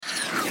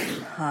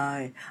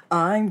Hi,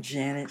 I'm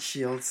Janet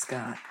Shield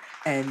Scott,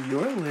 and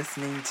you're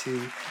listening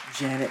to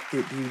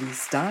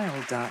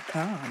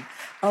JanetFitBeautyStyle.com,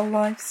 a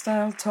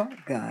lifestyle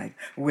talk guide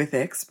with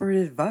expert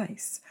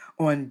advice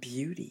on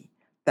beauty,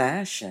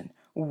 fashion,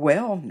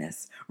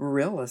 wellness,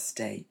 real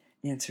estate,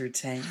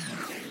 entertainment,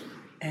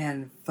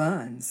 and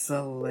fun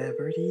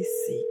celebrity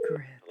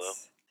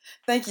secrets.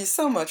 Thank you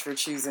so much for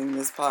choosing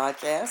this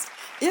podcast.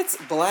 It's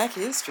Black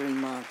History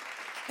Month,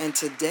 and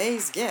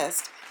today's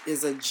guest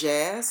is a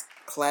jazz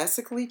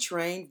classically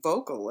trained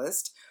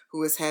vocalist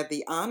who has had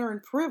the honor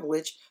and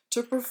privilege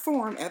to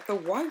perform at the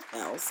White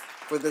House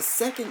for the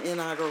second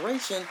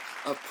inauguration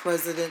of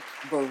President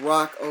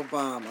Barack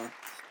Obama.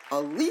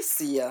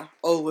 Alicia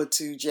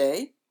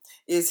Olatuja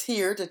is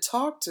here to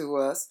talk to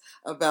us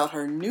about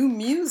her new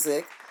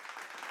music,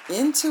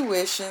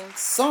 intuition,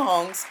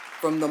 songs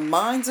from the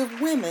minds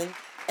of women,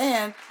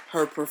 and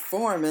her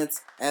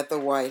performance at the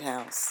White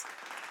House.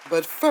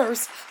 But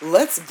first,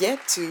 let's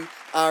get to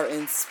our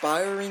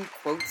inspiring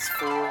quotes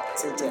for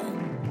today.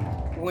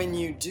 When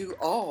you do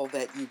all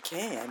that you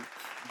can,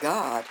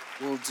 God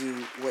will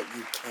do what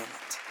you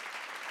can't.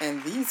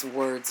 And these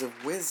words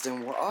of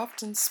wisdom were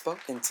often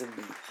spoken to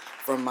me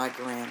from my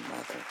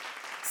grandmother.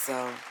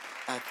 So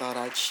I thought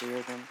I'd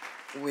share them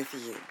with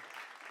you.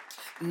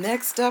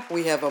 Next up,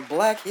 we have a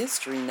Black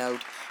History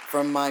note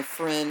from my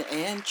friend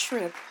Ann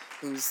Tripp,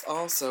 who's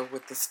also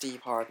with the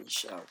Steve Harvey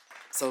Show.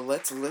 So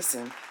let's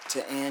listen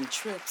to Ann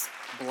Tripp's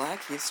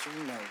Black History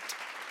note.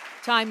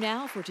 Time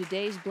now for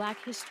today's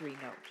Black History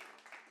note.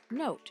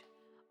 Note: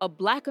 a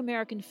Black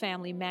American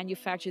family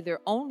manufactured their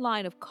own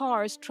line of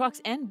cars,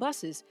 trucks, and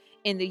buses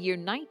in the year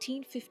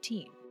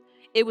 1915.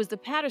 It was the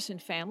Patterson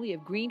family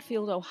of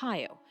Greenfield,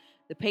 Ohio.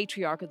 The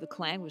patriarch of the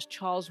clan was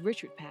Charles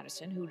Richard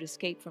Patterson, who'd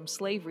escaped from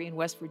slavery in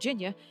West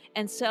Virginia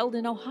and settled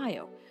in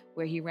Ohio,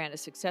 where he ran a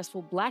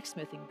successful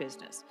blacksmithing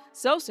business.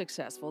 So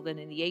successful that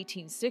in the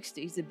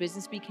 1860s, the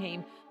business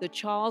became the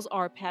Charles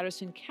R.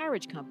 Patterson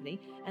Carriage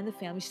Company, and the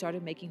family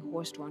started making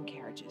horse-drawn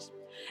carriages.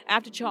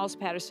 After Charles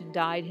Patterson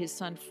died, his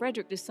son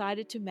Frederick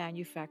decided to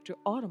manufacture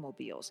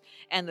automobiles,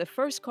 and the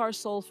first car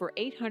sold for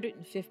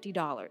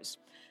 $850.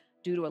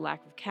 Due to a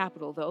lack of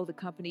capital, though, the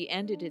company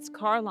ended its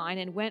car line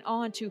and went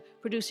on to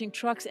producing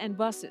trucks and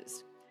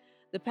buses.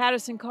 The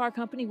Patterson Car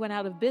Company went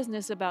out of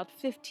business about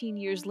 15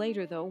 years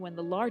later, though, when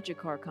the larger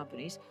car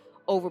companies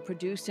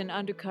overproduced and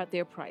undercut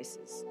their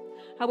prices.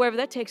 However,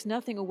 that takes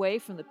nothing away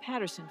from the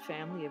Patterson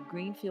family of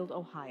Greenfield,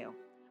 Ohio,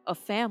 a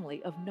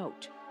family of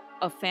note,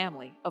 a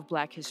family of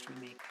Black history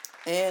makers.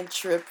 Ann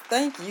Tripp,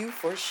 thank you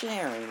for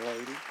sharing,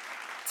 lady.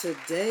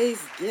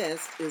 Today's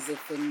guest is a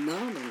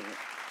phenomenal,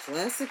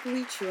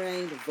 classically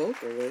trained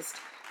vocalist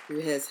who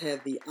has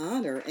had the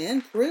honor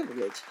and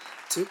privilege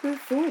to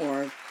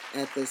perform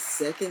at the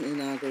second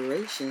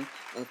inauguration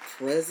of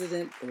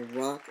President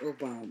Barack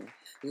Obama.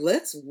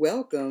 Let's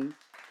welcome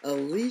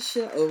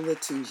Alicia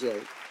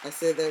Olatuja. I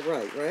said that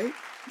right? Alicia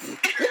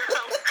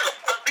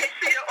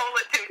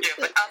Olatuja,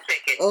 but I'll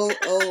take it.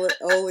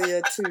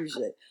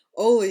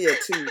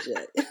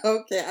 Olatuja.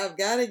 Okay, I've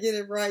got to get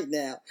it right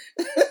now.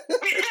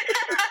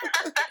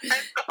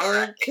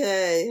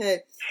 Okay,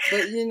 hey,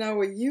 but you know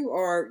what?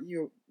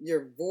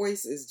 Your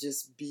voice is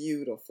just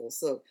beautiful.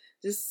 So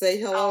just say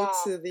hello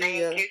to the.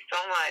 Thank you so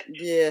much.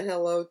 Yeah,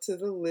 hello to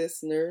the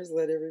listeners.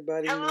 Let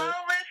everybody know. Hello,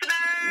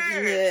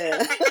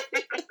 listeners.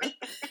 Yeah.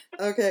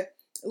 Okay,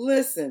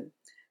 listen.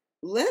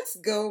 Let's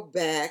go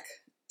back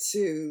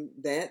to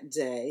that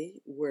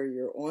day where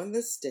you're on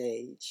the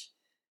stage.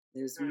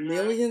 There's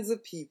millions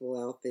of people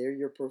out there.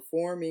 You're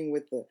performing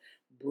with the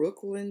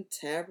Brooklyn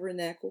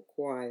Tabernacle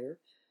Choir.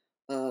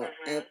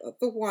 At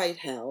the White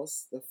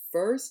House, the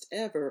first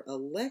ever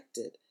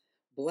elected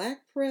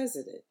Black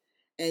president,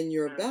 and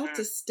you're about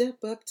to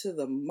step up to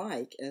the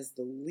mic as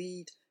the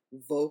lead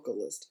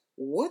vocalist.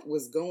 What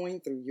was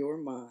going through your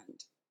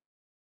mind?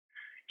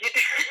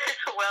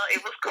 Well,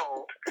 it was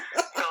cold.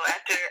 So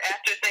after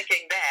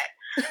thinking that,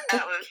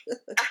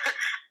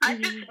 I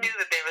just knew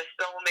that there were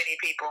so many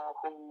people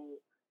who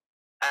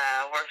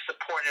were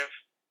supportive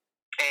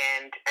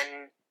and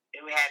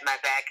who had my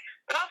back.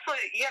 But also,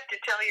 you have to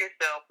tell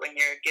yourself when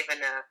you're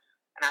given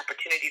an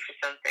opportunity for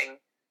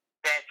something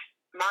that's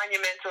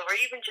monumental, or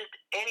even just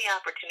any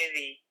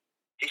opportunity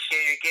to share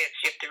your gifts,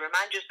 you have to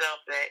remind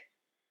yourself that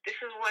this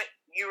is what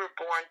you were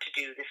born to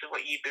do. This is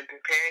what you've been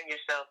preparing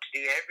yourself to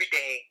do every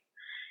day.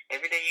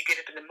 Every day you get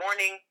up in the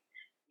morning,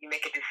 you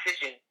make a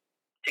decision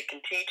to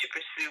continue to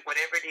pursue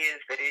whatever it is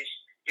that is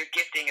your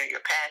gifting or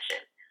your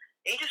passion.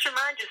 And you just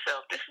remind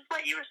yourself, this is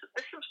what you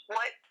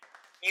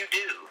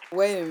do.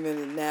 Wait a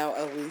minute now,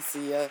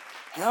 Alicia.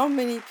 How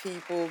many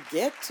people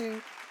get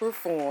to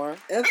perform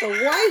at the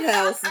White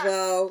House,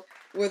 though,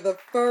 with the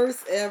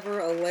first ever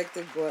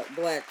elected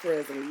Black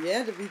president? You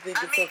had to be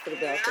thinking something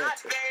about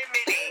that, too.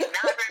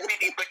 Not very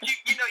many, but you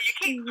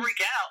can't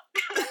freak out.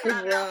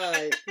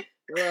 Right.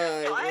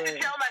 So I had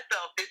to tell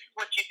myself, this is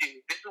what you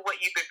do. This is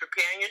what you've been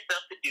preparing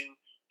yourself to do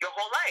your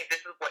whole life.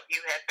 This is what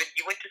you have been.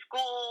 You went to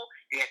school,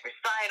 you had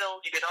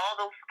recitals, you did all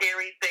those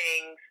scary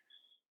things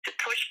to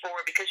push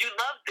forward because you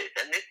loved it,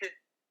 and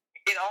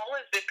it all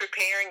has been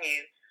preparing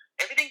you.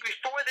 Everything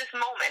before this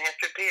moment has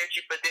prepared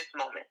you for this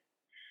moment.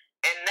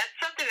 And that's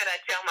something that I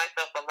tell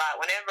myself a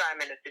lot whenever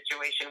I'm in a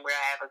situation where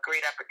I have a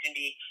great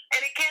opportunity. And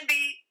it can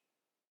be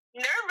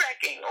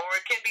nerve-wracking, or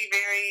it can be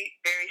very,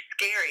 very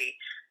scary.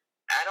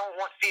 I don't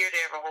want fear to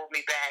ever hold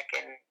me back.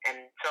 And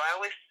so I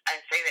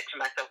say that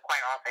to myself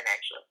quite often,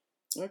 actually.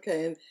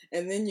 Okay,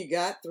 and then you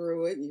got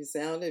through it. You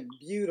sounded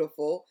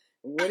beautiful.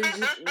 What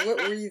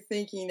were you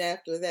thinking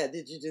after that?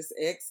 Did you just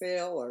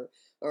exhale, or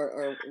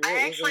what I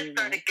was actually on your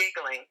started mind?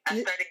 giggling.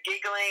 I started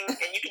giggling,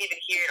 and you can even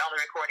hear it on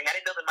the recording. I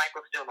didn't know the mic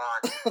was still on.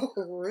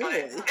 Oh,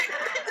 really? Because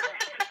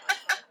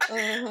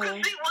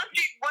see,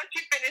 once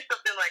you finish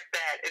something like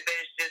that,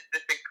 there's just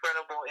this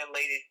incredible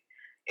elated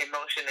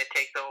emotion that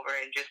takes over,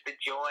 and just the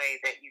joy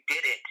that you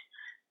did it.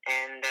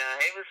 And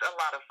it was a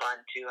lot of fun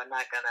too. I'm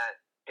not gonna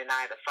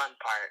deny the fun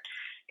part.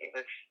 It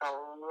was a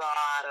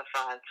lot of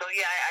fun. So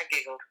yeah, I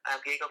giggled. I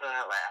giggled and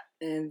I laughed.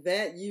 And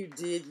that you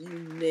did. You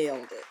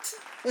nailed it.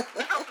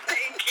 Oh,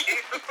 thank you.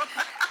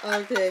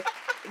 Okay.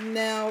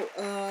 Now,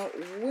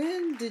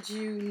 when did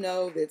you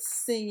know that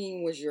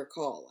singing was your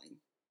calling?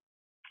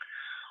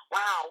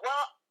 Wow.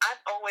 Well,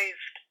 I've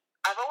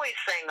always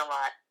sang a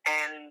lot,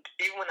 and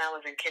even when I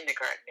was in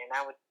kindergarten, and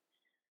I would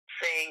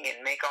sing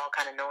and make all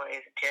kind of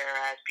noise and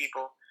terrorize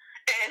people,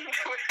 and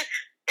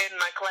in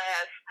my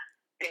class,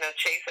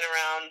 chasing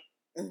around,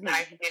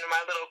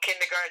 my little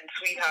kindergarten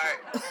sweetheart,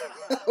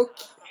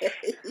 Okay.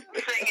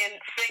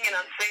 singing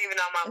 "I'm Saving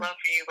All My Love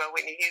for You" by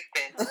Whitney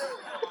Houston.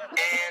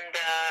 And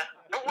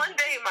but one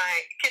day, my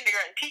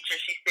kindergarten teacher,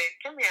 she said,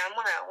 "Come here, I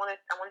want to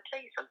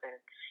tell you something.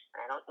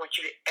 I don't want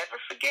you to ever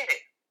forget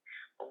it.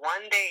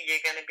 One day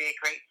you're going to be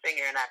a great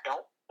singer, and I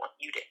don't want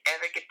you to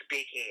ever get the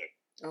big head."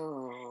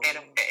 Oh. And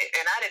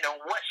I didn't know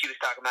what she was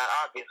talking about,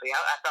 obviously.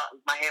 I thought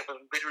my head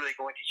was literally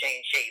going to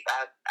change shape.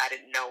 I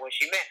didn't know what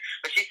she meant.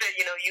 But she said,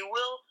 you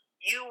will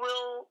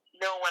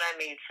know what I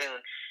mean soon.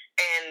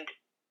 And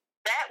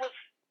that was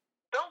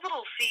those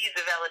little seeds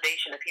of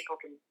validation that people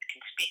can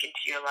speak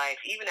into your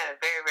life, even at a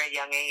very, very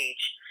young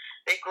age.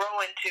 They grow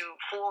into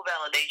full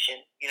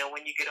validation,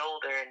 when you get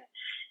older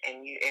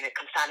and it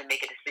comes time to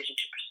make a decision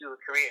to pursue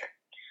a career.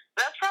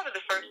 That's probably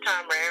the first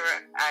time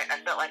where I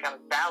felt like I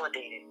was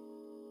validated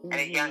at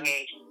a young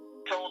age,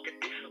 told that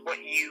this is what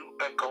you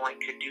are going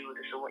to do,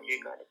 this is what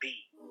you're going to be.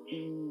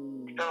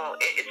 So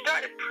it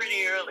started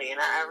pretty early, and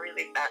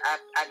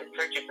I've been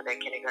searching for that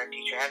kindergarten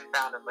teacher. I haven't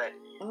found him, but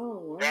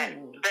that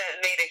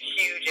made a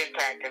huge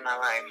impact in my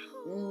life.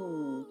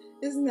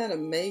 Isn't that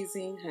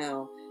amazing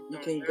how you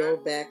can go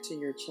back to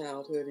your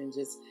childhood and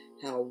just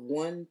how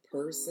one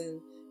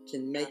person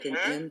can make an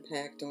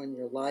impact on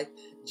your life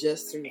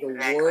just through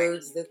the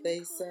words that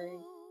they say?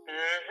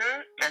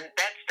 And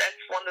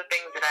that's one of the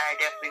things that I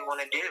definitely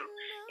want to do,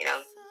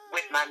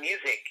 with my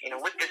music,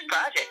 with this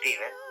project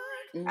even.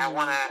 I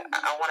wanna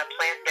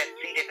plant that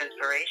seed of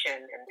inspiration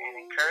and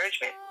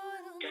encouragement,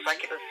 just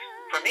like it was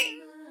for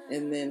me.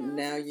 And then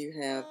now you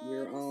have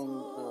your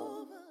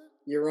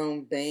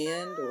own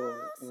band,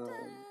 or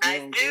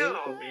I do.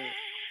 Group,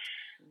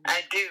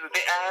 I do.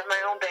 I have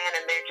my own band,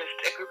 and they're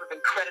just a group of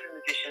incredible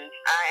musicians.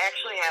 I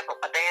actually have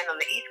a band on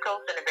the East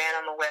Coast and a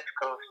band on the West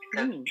Coast,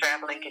 because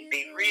traveling can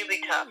be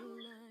really tough.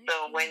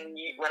 So when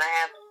I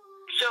have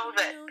shows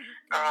that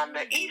are on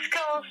the East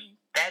Coast,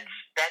 that's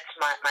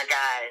my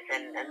guys,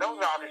 and those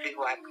are obviously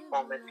who I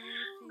perform with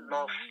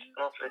most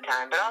of the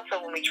time. But also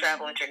when we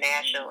travel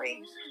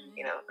internationally,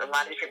 a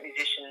lot of different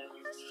musicians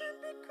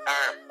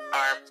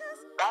are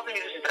all the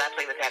musicians that I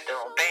play with have their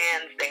own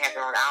bands, they have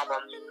their own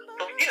albums.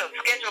 So,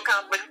 schedule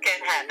conflicts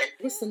can happen.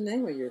 What's the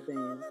name of your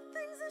band?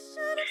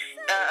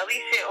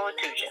 Alicia,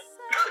 Olatuja.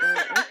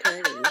 Okay,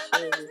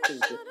 Alicia,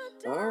 Olatuja.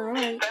 All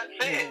right. That's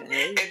it.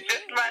 It's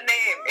just my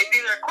name. It's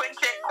either a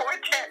quintet,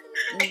 quartet,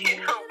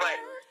 but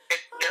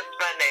it's just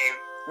my name.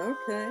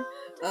 Okay.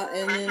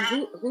 And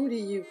then who do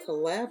you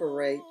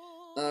collaborate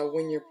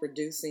when you're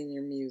producing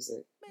your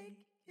music?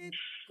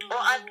 Well,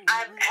 I've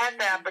had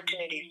the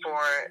opportunity for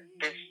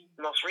this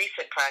most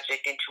recent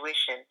project,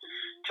 Intuition,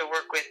 to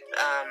work with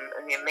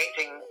the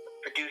amazing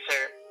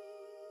producer.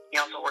 He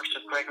also works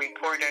with Gregory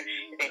Porter.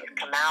 His name is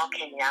Kamal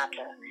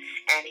Kenyatta,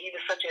 and he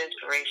was such an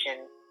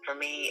inspiration for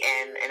me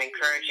and an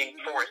encouraging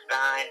force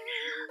behind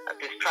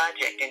this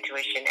project,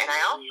 Intuition. And I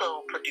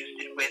also produced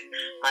it with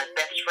my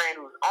best friend,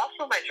 who's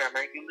also my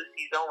drummer,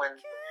 Ulysses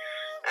Owens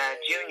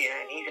Jr.,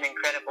 and he's an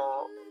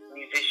incredible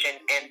musician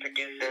and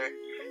producer.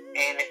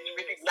 And it's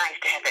really nice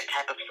to have that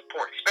type of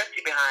support,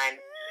 especially behind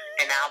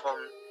an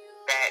album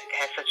that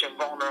has such a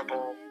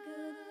vulnerable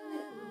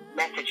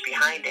message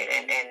behind it.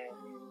 And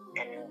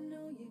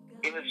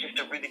it was just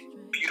a really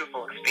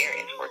beautiful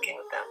experience working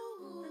with them.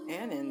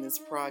 And in this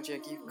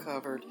project, you've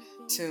covered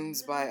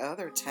tunes by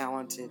other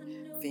talented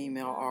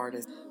female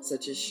artists,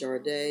 such as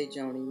Sade,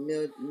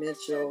 Joni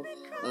Mitchell,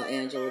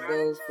 Angela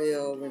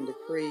Bofield, Linda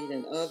Creed,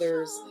 and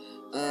others.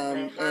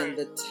 And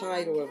the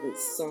title of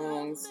its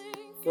songs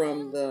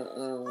from the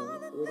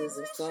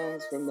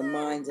songs from the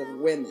minds of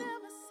women.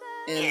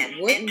 And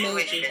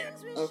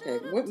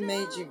what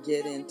made you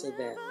get into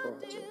that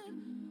project?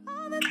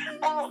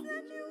 Well,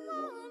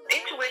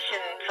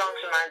 Intuition, so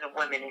Minds of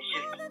Women is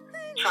just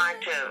trying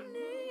to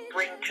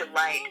bring to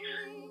light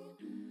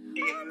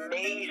the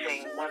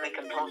amazing women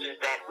composers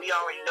that we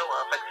already know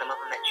of, like some of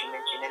them that you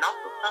mentioned, and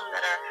also some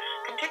that are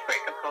contemporary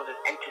composers,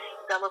 and to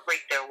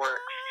celebrate their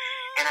works.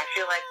 And I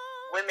feel like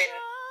women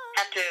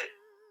have to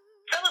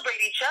celebrate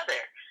each other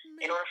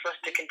in order for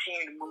us to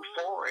continue to move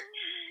forward.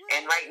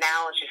 And right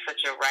now, it's just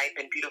such a ripe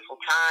and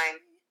beautiful time.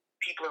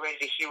 People are ready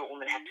to hear what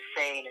women have to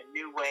say in a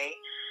new way.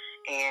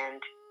 And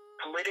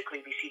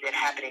politically, we see that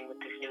happening with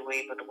this new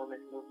wave of the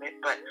women's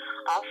movement, but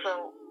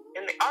also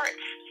in the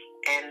arts.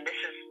 And this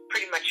is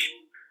pretty much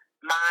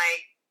my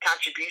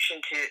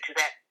contribution to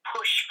that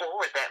push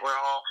forward that we're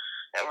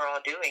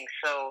all doing.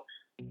 So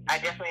I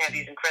definitely have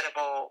these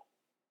incredible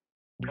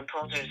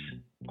composers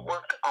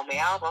work on the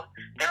album.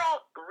 They're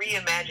all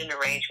reimagined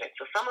arrangements.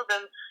 So some of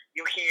them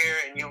you hear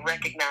and you'll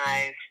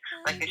recognize,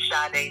 like the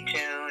Sade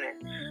tune,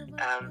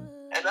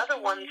 and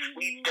other ones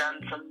we've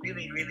done some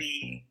really,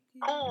 really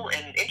cool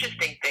and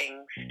interesting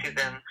things to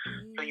them.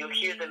 So you'll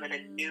hear them in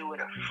a new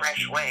and a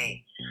fresh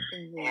way.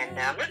 And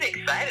I'm really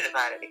excited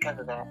about it because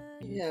of that.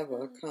 You have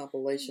a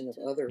compilation of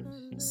other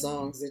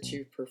songs that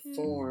you've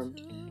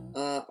performed.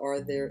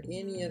 Are there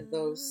any of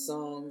those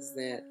songs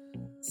that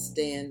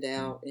stand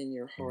out in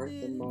your heart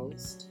the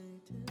most?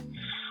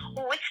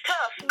 Well, it's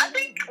tough. I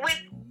think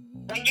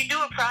when you do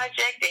a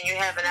project and you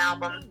have an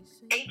album,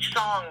 each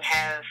song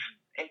has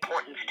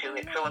importance to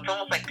it. So it's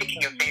almost like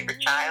picking your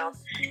favorite child.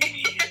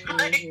 It's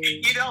like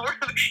you don't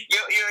really,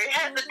 you're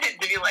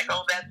hesitant to be like,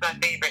 oh, that's my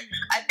favorite.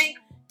 I think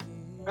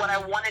what I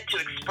wanted to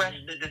express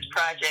through this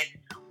project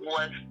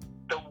was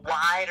the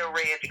wide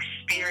array of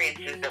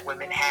experiences that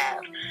women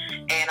have,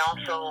 and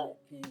also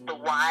the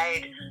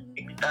wide,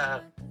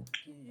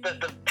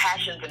 the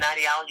passions and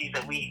ideologies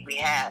that we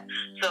have.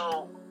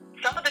 So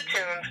some of the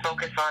tunes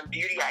focus on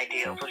beauty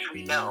ideals, which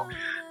we know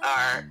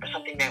are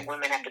something that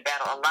women have to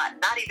battle a lot,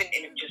 not even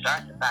in just our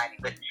society,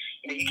 but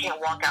you can't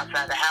walk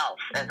outside the house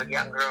as a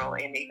young girl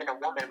and even a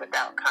woman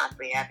without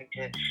constantly having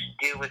to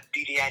deal with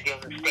beauty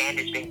ideals and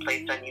standards being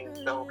placed on you.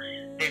 So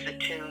there's a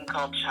tune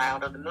called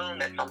Child of the Moon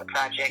that's on the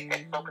project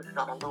that focuses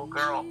on a little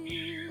girl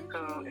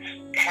who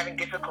is having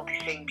difficulty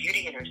seeing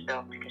beauty in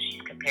herself because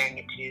she's comparing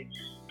it to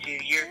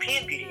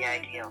European beauty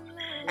ideals.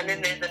 And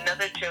then there's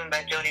another tune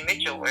by Joni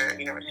Mitchell where,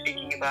 we're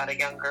speaking about a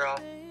young girl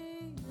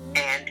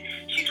and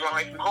she's run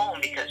away from home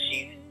because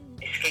she's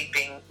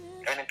escaping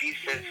an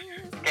abusive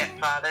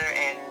stepfather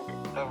and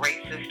a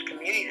racist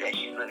community that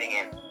she's living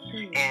in.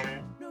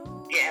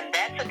 And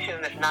that's a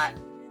tune that's not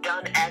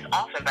done as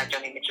often by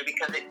Joni Mitchell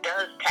because it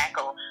does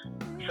tackle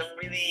some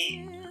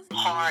really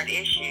hard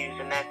issues,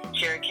 and that's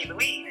Cherokee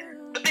Louise.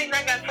 But then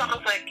I got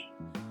songs like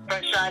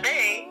from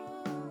Sade,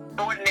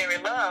 Ordinary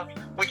Love,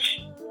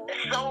 which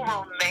is so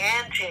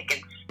romantic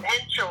and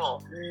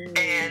sensual,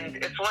 and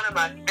it's one of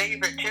my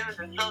favorite tunes.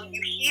 And so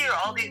you hear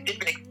all these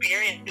different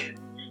experiences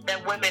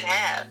that women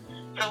have.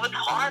 So it's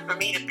hard for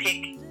me to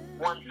pick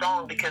one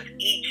song because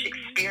each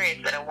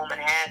experience that a woman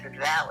has is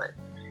valid.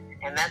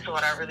 And that's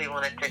what I really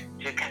wanted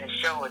to kind of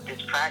show with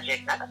this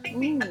project. And I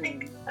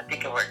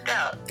think it worked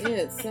out. Yeah,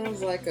 it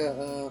sounds like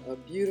a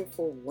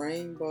beautiful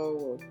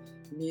rainbow of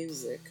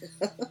music.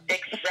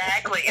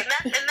 Exactly, and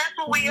that's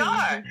what we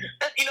are.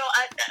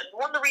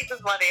 One of the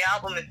reasons why the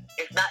album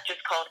is not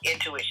just called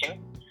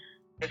Intuition.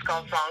 It's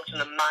called Songs from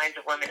the Minds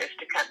of Women. Is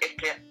to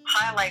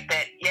highlight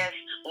that, yes,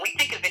 when we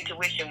think of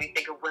intuition, we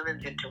think of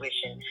women's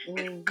intuition,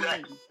 this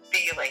gut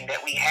feeling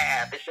that we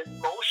have, this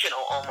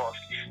emotional almost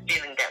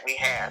feeling that we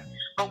have.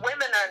 But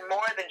women are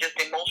more than just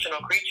emotional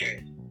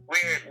creatures.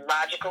 We're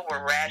logical,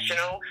 we're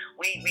rational,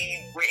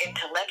 we're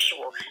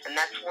intellectual, and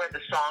that's where the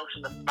Songs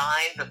from the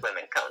Minds of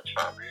Women comes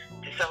from,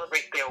 to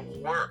celebrate their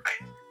work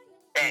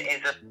that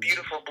is a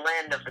beautiful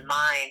blend of the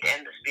mind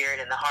and the spirit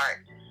and the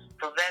heart.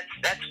 So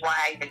that's why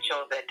I even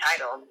chose that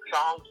title.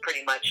 Songs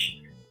pretty much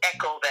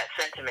echo that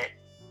sentiment.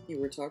 You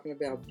were talking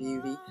about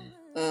beauty.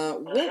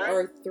 What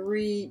are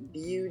 3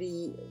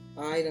 beauty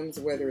items,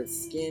 whether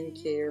it's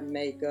skincare,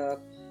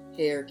 makeup,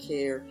 hair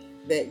care,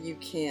 that you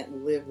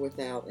can't live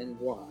without, and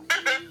why?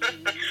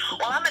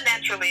 Well, I'm a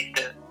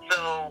naturalista,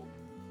 so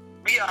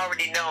we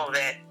already know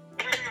that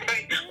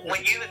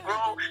when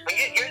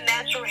your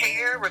natural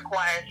hair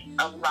requires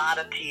a lot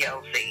of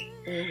TLC.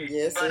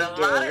 Yes, but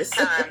a lot of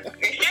times,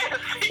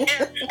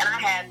 yes, and I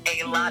have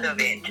a lot of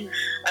it.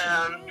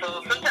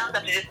 So sometimes I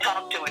have to just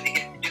talk to it to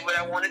get to do what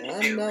I wanted to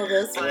do. I know,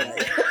 that's right.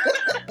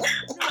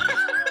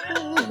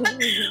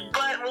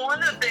 But one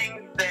of the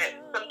things that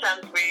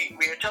sometimes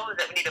we are told is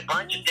that we need a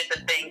bunch of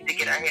different things to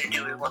get our hair to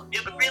do what we want to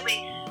do. But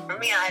really, for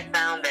me, I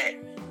found that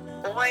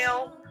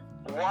oil,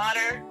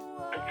 water,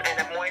 and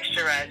a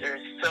moisturizer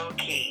is so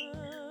key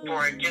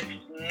for just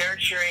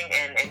nurturing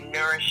and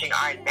nourishing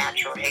our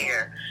natural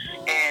hair.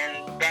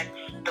 And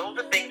those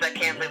are things I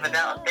can't live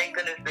without. Thank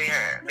goodness they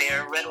are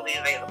readily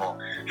available.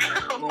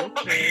 So,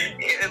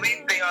 at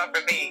least they are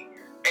for me.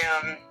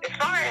 As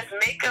far as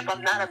makeup,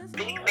 I'm not a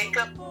big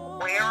makeup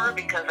wearer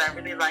because I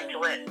really like to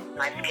let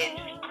my skin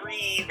just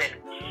breathe, and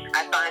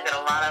I find that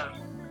a lot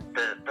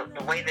of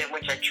the way in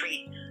which I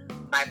treat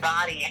my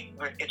body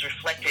is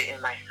reflected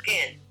in my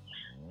skin.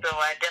 So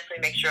I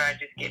definitely make sure I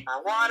just get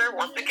my water,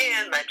 once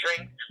again, my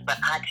drink. But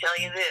I tell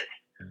you this,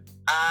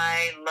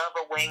 I love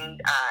a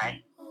winged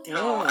eye.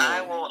 So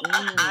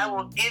I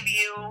will give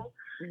you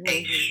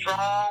a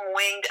strong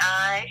winged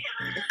eye.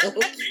 Okay.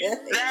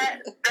 that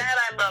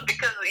I love,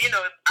 because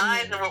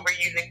eyes are what we're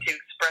using to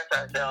express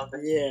ourselves.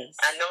 And Yes.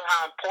 I know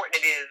how important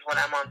it is when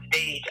I'm on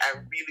stage. I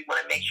really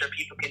want to make sure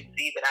people can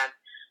see that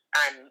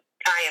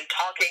I am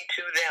talking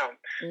to them.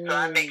 So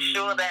I make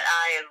sure that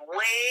eye is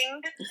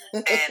winged,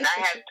 and I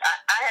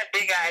have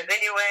big eyes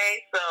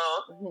anyway, so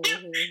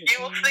you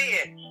will see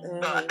it.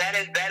 So that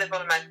is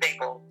one of my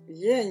staples.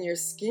 Yeah, and your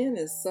skin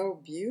is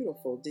so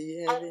beautiful. Do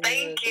you have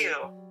any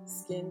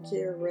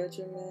skincare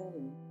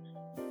regimen?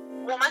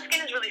 Well, my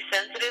skin is really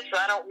sensitive, so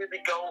I don't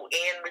really go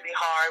in really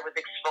hard with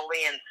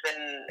exfoliants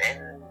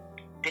and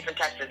different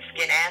types of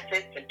skin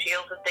acids and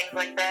peels and things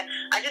like that.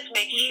 I just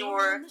make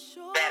sure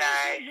that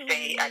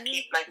I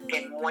keep my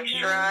skin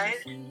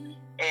moisturized,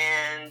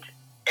 and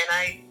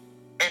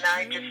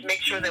I just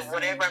make sure that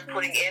whatever I'm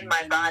putting in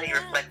my body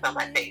reflects on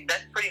my face.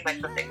 That's pretty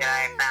much something that I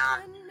have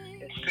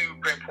found is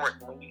super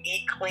important. When you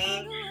eat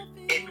clean,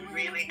 it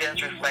really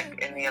does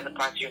reflect in the other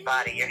parts of your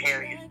body, your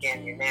hair, your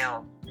skin, your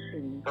nails.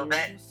 So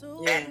that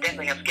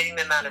definitely helps. Getting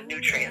the amount of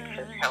nutrients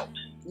has helped.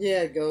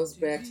 Yeah, it goes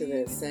back to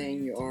that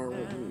saying, you are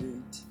what you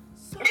eat.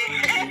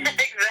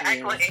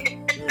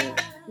 Exactly. Yeah.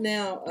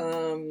 Now,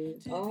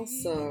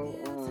 also,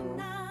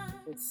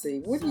 let's see,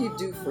 what do you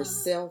do for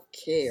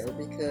self-care?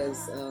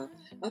 Because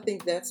I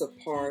think that's a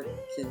part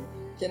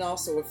can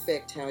also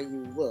affect how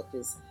you look,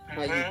 is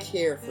how you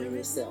care for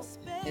yourself.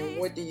 And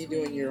what do you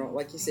do when you're,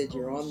 like you said,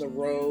 you're on the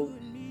road,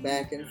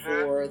 back and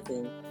forth,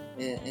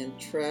 and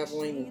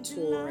traveling and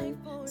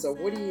touring. So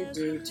what do you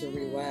do to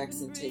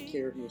relax and take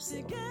care of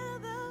yourself?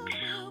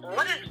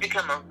 What has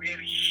become a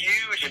really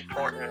huge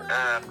important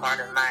part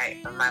of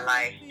my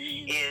life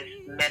is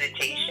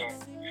meditation,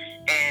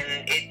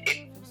 and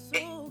it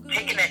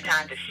taking that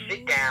time to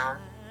sit down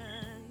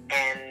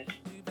and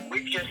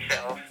with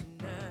yourself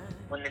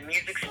when the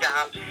music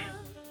stops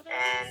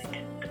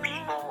and the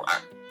people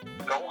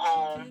go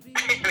home and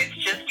it's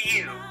just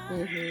you,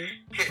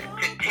 to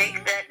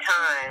take that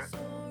time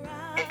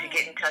and to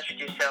get in touch with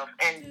yourself,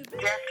 and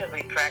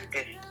definitely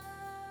practice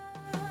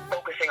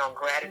focusing on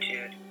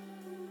gratitude.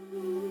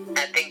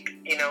 I think,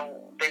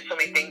 there's so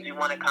many things you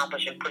want to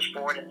accomplish and push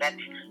forward, and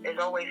there's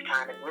always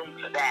time and room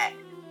for that,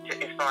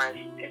 as far as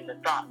in the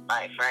thought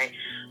life, right?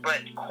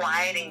 But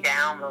quieting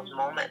down those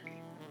moments,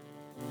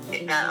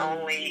 it not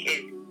only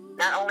is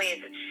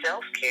it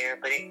self-care,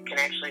 but it can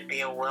actually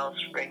be a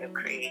wellspring of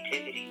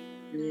creativity.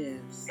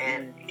 Yes.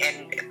 And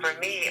for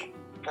me,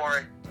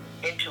 for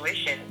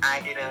intuition,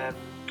 I did a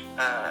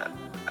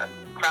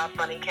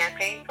crowdfunding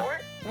campaign for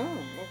it. Oh,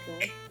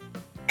 okay.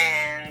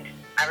 And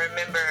I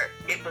remember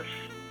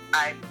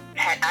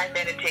I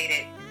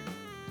meditated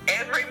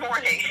every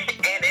morning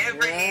and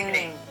every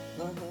evening,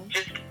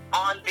 just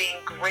on being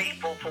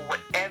grateful for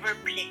whatever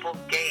people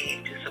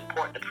gave to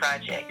support the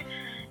project.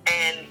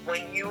 And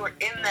when you are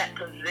in that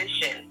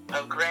position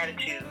of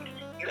gratitude,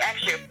 you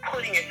actually are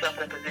putting yourself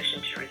in a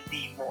position to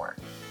receive more.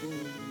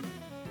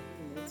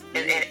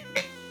 And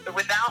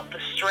without the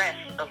stress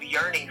of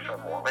yearning for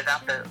more,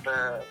 without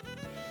that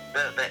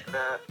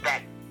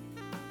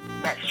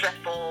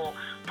stressful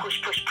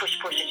push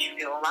that you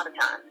feel a lot of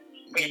times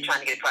when you're trying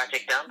to get a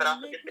project done, but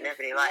also just in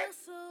everyday life.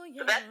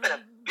 So that's been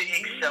a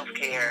big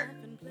self-care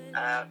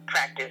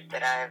practice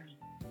that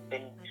I've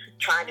been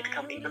trying to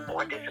become even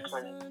more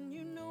disciplined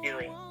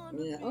doing.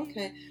 Yeah,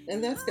 okay.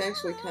 And that's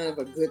actually kind of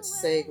a good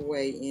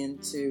segue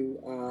into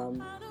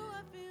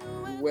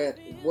what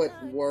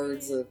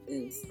words of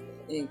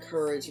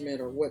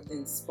encouragement or what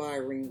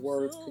inspiring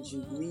words could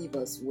you leave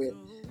us with?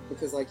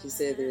 Because like you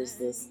said, there's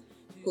this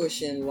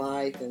push in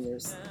life, and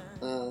there's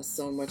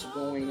so much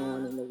going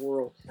on in the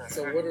world.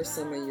 So what are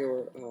some of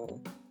your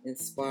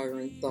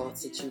inspiring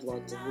thoughts that you'd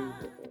like to leave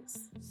with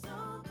us?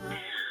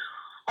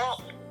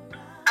 Well,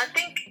 I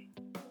think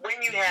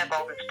when you have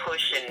all this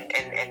push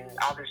and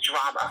all this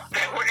drama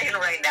that we're in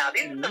right now,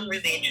 these are some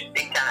really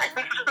interesting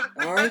times.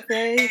 Aren't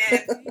they?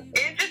 And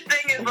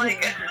interesting is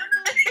like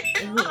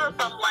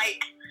a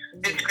light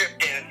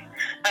descriptive.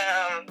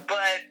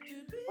 But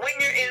when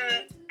you're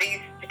in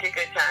these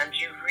particular times,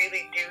 you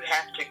really do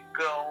have to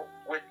go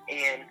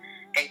within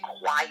and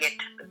quiet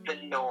the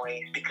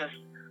noise, because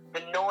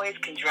the noise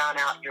can drown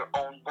out your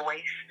own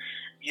voice.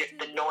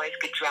 The noise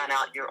could drown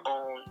out your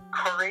own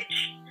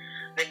courage.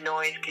 The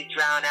noise could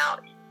drown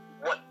out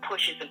what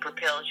pushes and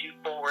propels you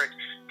forward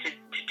to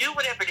do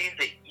whatever it is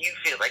that you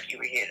feel like you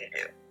were here to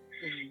do.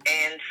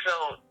 And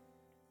so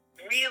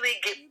really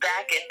get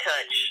back in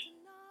touch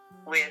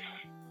with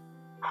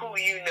who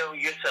you know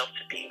yourself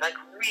to be, like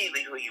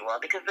really who you are,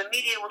 because the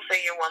media will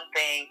say you're one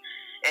thing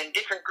and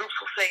different groups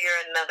will say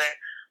you're another,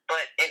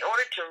 but in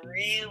order to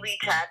really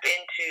tap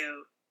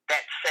into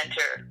that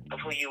center of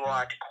who you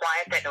are, to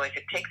quiet that noise,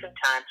 it takes some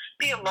time.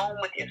 Be alone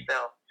with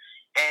yourself.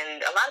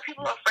 And a lot of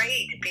people are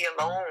afraid to be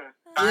alone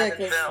by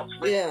themselves.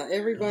 Yeah,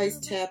 everybody's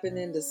tapping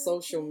into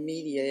social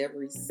media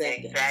every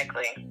second.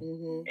 Exactly.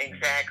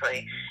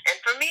 Exactly. And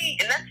for me,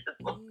 and that's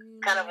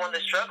kind of one of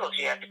the struggles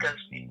you have, because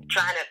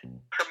trying to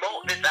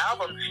promote this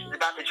album is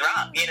about to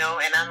drop,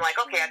 and I'm like,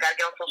 okay, I gotta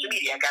get on social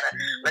media. I gotta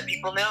let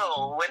people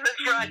know when this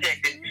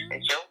project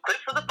and show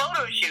clips of the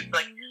photo shoots.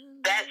 Like,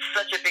 that's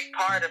such a big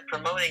part of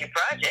promoting a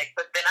project.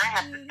 But then I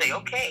have to say,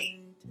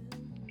 okay,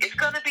 it's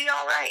gonna be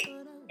all right.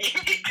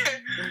 You need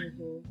to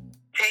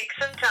take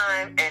some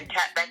time and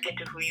tap back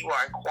into who you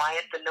are and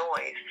quiet the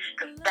noise,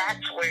 because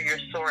that's where your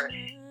source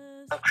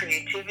of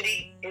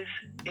creativity is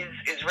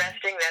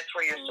resting. That's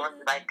where your source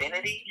of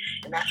identity,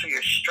 and that's where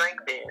your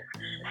strength is,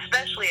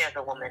 especially as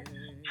a woman.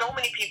 So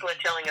many people are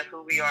telling us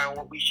who we are and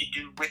what we should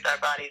do with our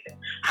bodies and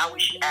how we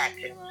should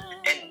act,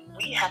 and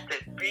we have to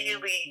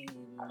really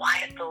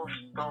quiet those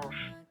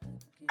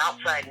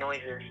outside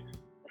noises and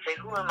say,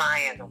 who am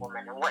I as a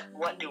woman, and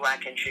what do I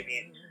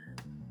contribute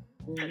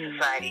to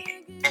society,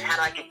 and how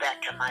do I get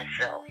back to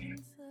myself?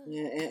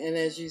 Yeah, and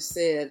as you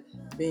said,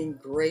 being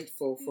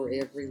grateful for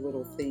every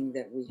little thing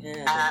that we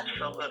have.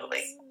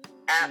 Absolutely.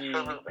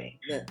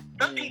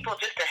 Some people,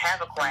 just to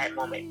have a quiet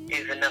moment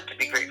is enough to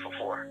be grateful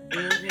for.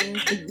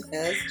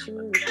 That's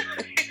true. It's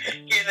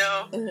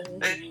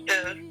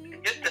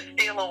just to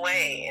steal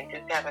away and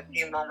just have a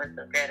few moments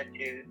of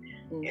gratitude.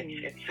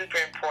 It's super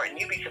important.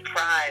 You'd be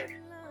surprised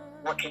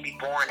what can be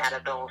born out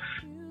of those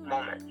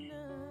moments.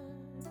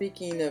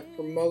 Speaking of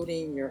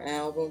promoting your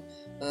album,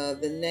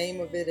 the name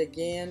of it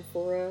again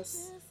for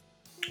us?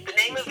 The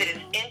name of it is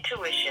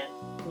Intuition,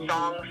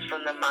 Songs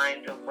from the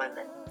Minds of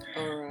Women.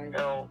 All right.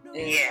 So,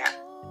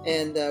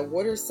 And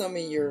what are some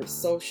of your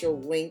social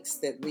links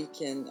that we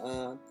can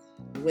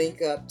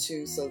link up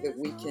to so that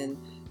we can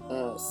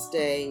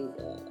stay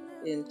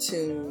in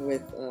tune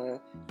with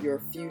your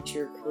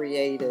future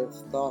creative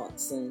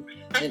thoughts and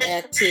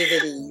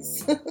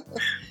activities?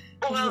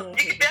 Well, you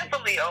can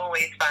definitely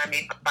always find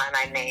me by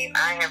my name.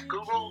 I have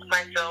Googled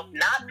myself,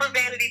 not for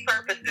vanity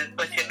purposes,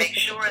 but to make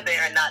sure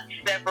there are not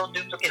several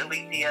duplicate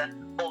Alicia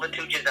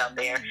Olatujas out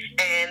there,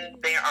 and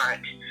there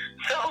aren't.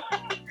 So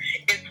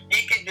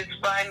you can just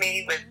find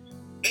me with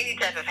any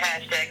type of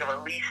hashtag of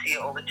Alicia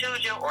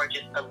Olatuja, or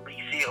just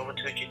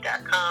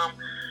AliciaOlatuja.com.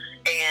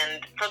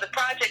 And for the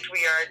project,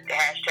 we are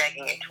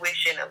hashtagging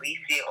Intuition,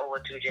 Alicia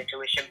Olatuja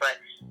Intuition. But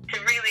to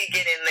really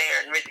get in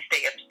there and really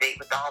stay up to date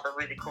with all the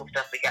really cool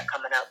stuff we got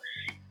coming up,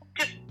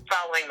 just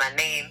following my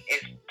name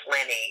is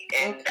plenty.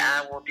 And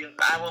I will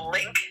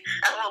link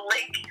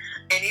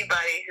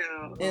anybody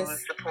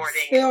who's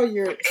supporting all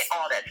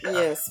that stuff.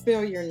 Yeah,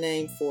 spell your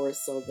name for us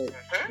so that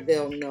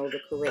they'll know the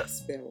correct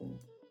spelling.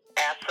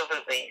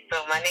 Absolutely.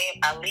 So my name,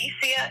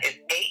 Alicia, is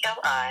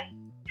Alicia.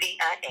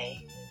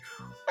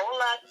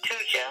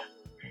 Olatuja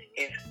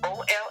is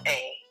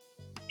Olatuja.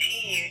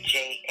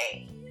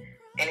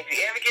 And if you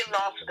ever get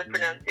lost with the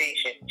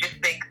pronunciation, just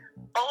think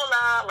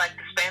hola like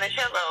the Spanish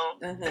hello,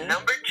 the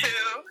number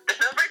two,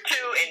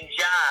 and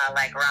ja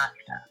like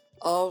Rasta.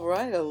 All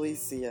right,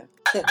 Alicia.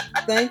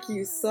 Thank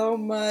you so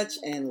much,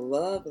 and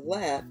love,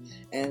 laugh,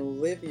 and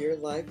live your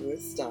life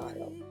with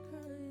style.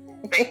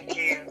 Thank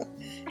you.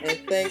 And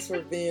thanks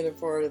for being a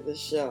part of the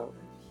show.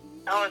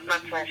 Oh, it's my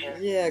pleasure.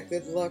 Yeah,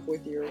 good luck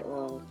with your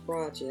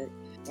project.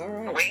 All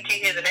right. Wait till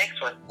you hear the next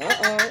one.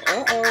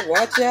 Uh-oh.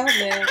 Watch out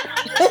now.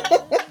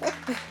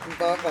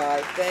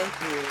 Bye-bye. Thank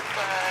you.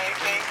 Bye.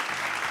 Thanks.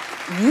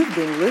 You've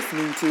been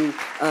listening to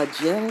a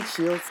Janet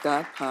Shield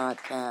Scott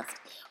podcast.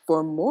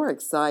 For more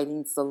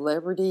exciting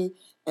celebrity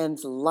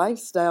and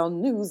lifestyle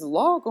news,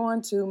 log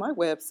on to my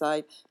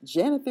website,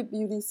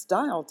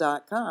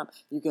 janetfitbeautystyle.com.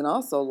 You can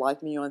also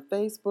like me on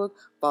Facebook,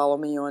 follow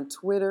me on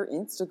Twitter,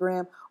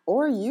 Instagram,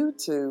 or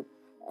YouTube.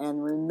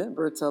 And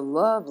remember to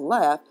love,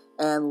 laugh,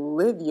 and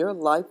live your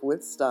life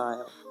with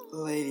style.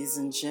 Ladies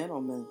and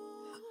gentlemen,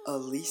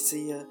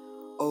 Alicia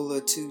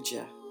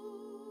Olatuja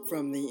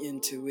from the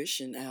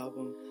Intuition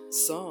album,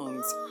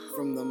 Songs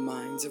from the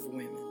Minds of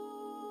Women.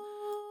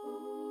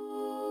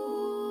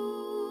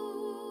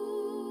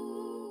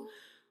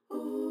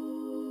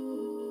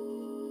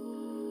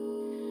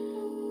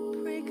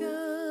 Pray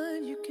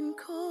God you can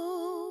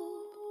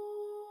cope.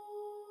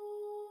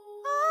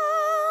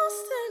 I'll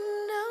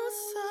stand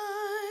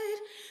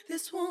outside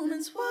this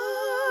woman's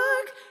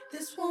work,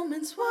 this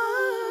woman's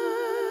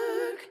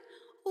work.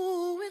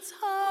 Ooh, it's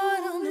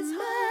hard on this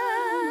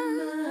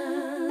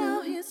man.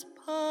 Now his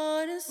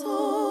part is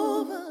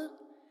over.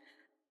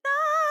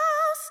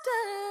 Now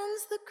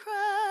stands the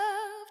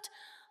craft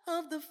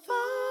of the Father.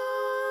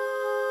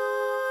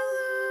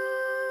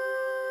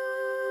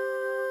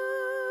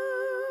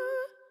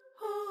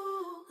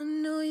 I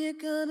know you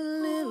got a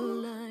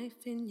little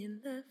life in you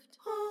left.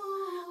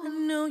 I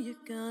know you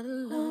got a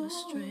lot of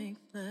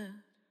strength left.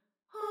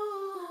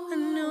 I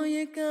know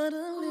you got a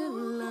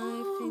little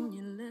life in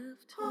you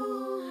left.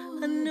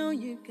 I know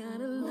you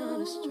got a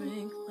lot of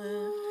strength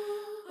left.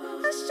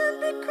 I should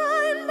be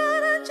crying,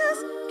 but I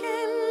just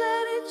can't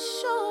let it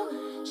show.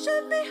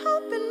 Should be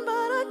hoping,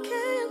 but I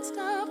can't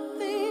stop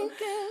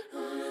thinking.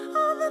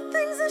 All the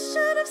things I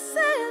should have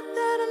said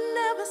that I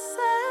never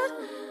said.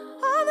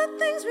 All the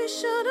things we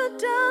should have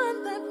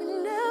done that we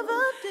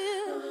never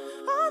did.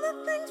 All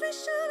the things we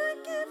should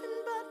have